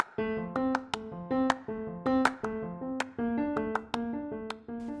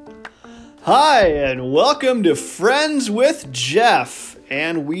Hi, and welcome to Friends with Jeff.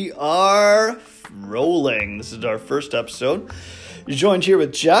 And we are rolling. This is our first episode. You're joined here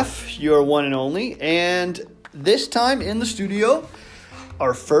with Jeff, your one and only. And this time in the studio,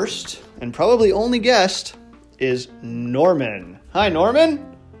 our first and probably only guest is Norman. Hi,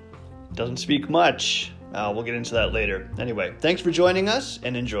 Norman. Doesn't speak much. We'll get into that later. Anyway, thanks for joining us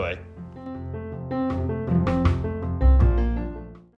and enjoy.